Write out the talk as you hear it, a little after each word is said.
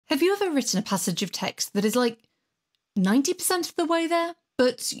Have you ever written a passage of text that is like 90% of the way there,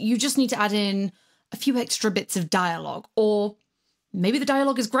 but you just need to add in a few extra bits of dialogue? Or maybe the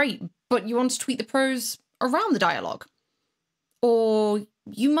dialogue is great, but you want to tweak the prose around the dialogue? Or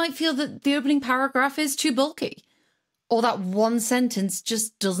you might feel that the opening paragraph is too bulky, or that one sentence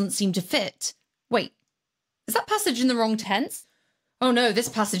just doesn't seem to fit. Wait, is that passage in the wrong tense? Oh no, this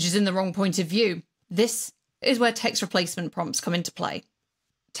passage is in the wrong point of view. This is where text replacement prompts come into play.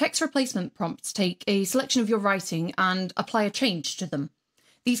 Text replacement prompts take a selection of your writing and apply a change to them.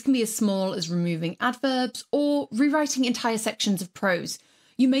 These can be as small as removing adverbs or rewriting entire sections of prose.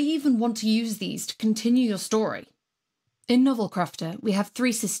 You may even want to use these to continue your story. In Novelcrafter, we have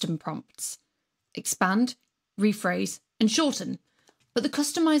 3 system prompts: expand, rephrase, and shorten. But the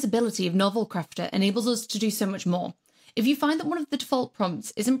customizability of Novelcrafter enables us to do so much more. If you find that one of the default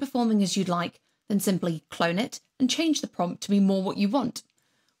prompts isn't performing as you'd like, then simply clone it and change the prompt to be more what you want.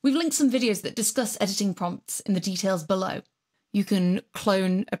 We've linked some videos that discuss editing prompts in the details below. You can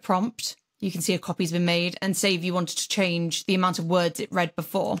clone a prompt, you can see a copy's been made, and say if you wanted to change the amount of words it read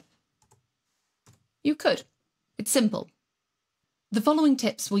before. You could. It's simple. The following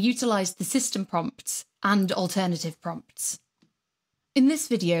tips will utilise the system prompts and alternative prompts. In this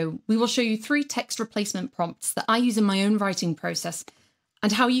video, we will show you 3 text replacement prompts that I use in my own writing process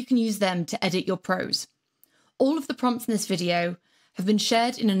and how you can use them to edit your prose. All of the prompts in this video have been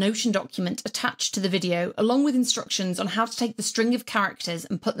shared in a Notion document attached to the video, along with instructions on how to take the string of characters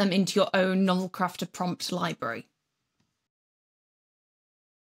and put them into your own Novelcrafter prompt library.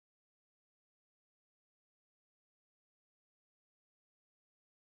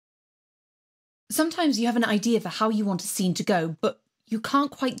 Sometimes you have an idea for how you want a scene to go, but you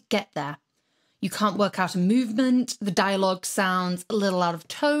can't quite get there. You can't work out a movement, the dialogue sounds a little out of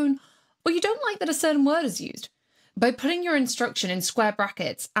tone, or you don't like that a certain word is used. By putting your instruction in square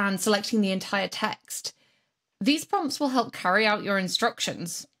brackets and selecting the entire text, these prompts will help carry out your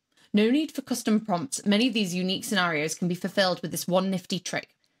instructions. No need for custom prompts. Many of these unique scenarios can be fulfilled with this one nifty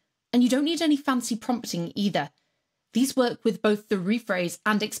trick. And you don't need any fancy prompting either. These work with both the rephrase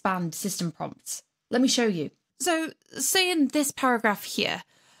and expand system prompts. Let me show you. So, say in this paragraph here,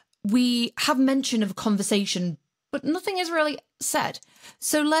 we have mention of a conversation, but nothing is really said.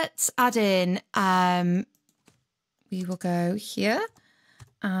 So let's add in, we will go here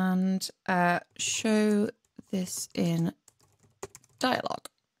and show this in dialogue.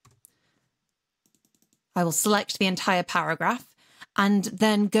 I will select the entire paragraph and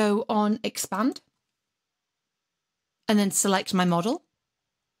then go on expand and then select my model.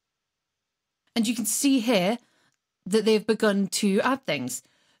 And you can see here that they've begun to add things.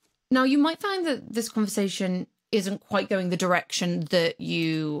 Now, you might find that this conversation isn't quite going the direction that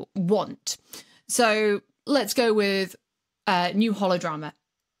you want. So let's go with new holodrama.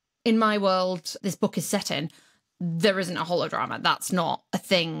 In my world, this book is set in, there isn't a holodrama. That's not a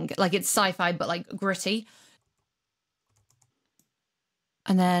thing. Like, it's sci-fi, but like gritty.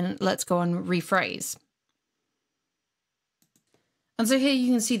 And then let's go on rephrase. And so here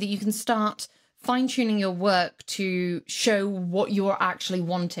you can see that you can start fine-tuning your work to show what you're actually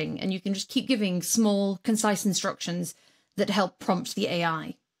wanting, and you can just keep giving small, concise instructions that help prompt the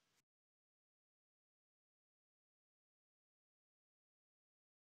AI.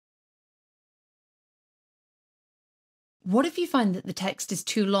 What if you find that the text is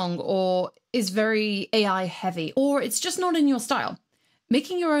too long or is very AI heavy, or it's just not in your style?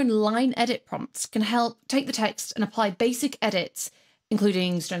 Making your own line edit prompts can help take the text and apply basic edits,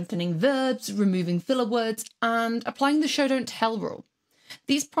 including strengthening verbs, removing filler words, and applying the show don't tell rule.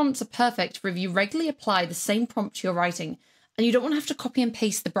 These prompts are perfect for if you regularly apply the same prompt to your writing and you don't want to have to copy and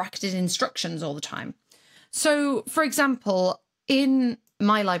paste the bracketed instructions all the time. So, for example, in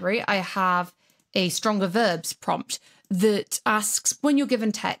my library, I have a stronger verbs prompt that asks, when you're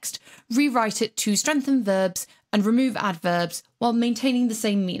given text, rewrite it to strengthen verbs and remove adverbs while maintaining the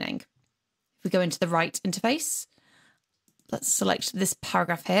same meaning. If we go into the right interface, let's select this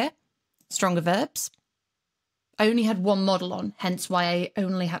paragraph here, stronger verbs. I only had one model on, hence why I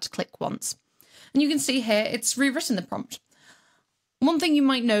only had to click once. And you can see here, it's rewritten the prompt. One thing you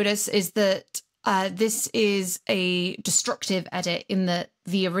might notice is that this is a destructive edit in that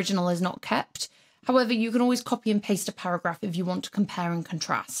the original is not kept. However, you can always copy and paste a paragraph if you want to compare and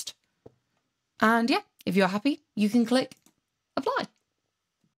contrast. And yeah, if you're happy, you can click apply.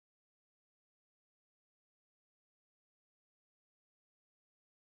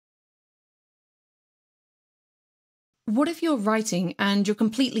 What if you're writing and you're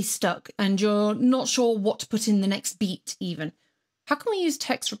completely stuck and you're not sure what to put in the next beat even? How can we use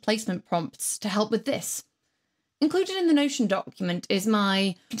text replacement prompts to help with this? Included in the Notion document is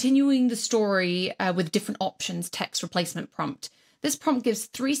my continuing the story with different options text replacement prompt. This prompt gives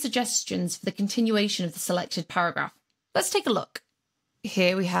 3 suggestions for the continuation of the selected paragraph. Let's take a look.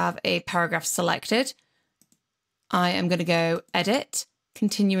 Here we have a paragraph selected. I am going to go Edit,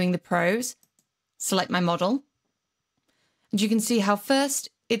 Continuing the Prose, select my model. And you can see how first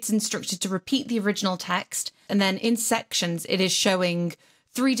it's instructed to repeat the original text, and then in sections it is showing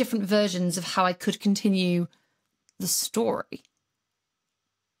 3 different versions of how I could continue the story.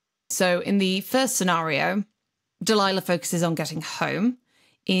 So in the first scenario, Delilah focuses on getting home.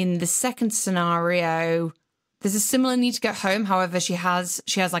 In the second scenario, there's a similar need to get home. However, she has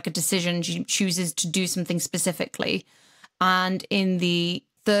like a decision. She chooses to do something specifically. And in the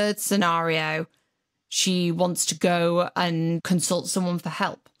third scenario, she wants to go and consult someone for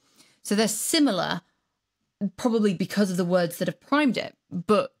help. So they're similar, probably because of the words that have primed it,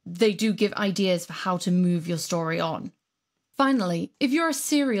 but they do give ideas for how to move your story on. Finally, if you're a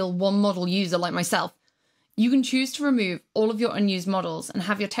serial one model user like myself, you can choose to remove all of your unused models and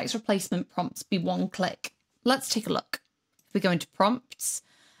have your text replacement prompts be one click. Let's take a look. If we go into prompts,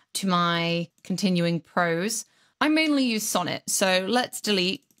 to my continuing prose, I mainly use Sonnet, so let's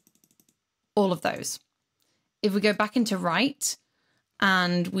delete all of those. If we go back into write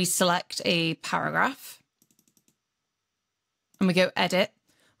and we select a paragraph and we go edit,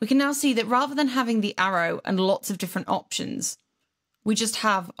 we can now see that rather than having the arrow and lots of different options, we just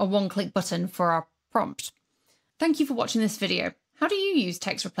have a one-click button for our prompt. Thank you for watching this video. How do you use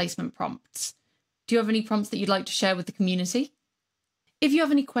text replacement prompts? Do you have any prompts that you'd like to share with the community? If you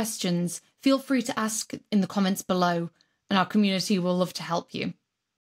have any questions, feel free to ask in the comments below, and our community will love to help you.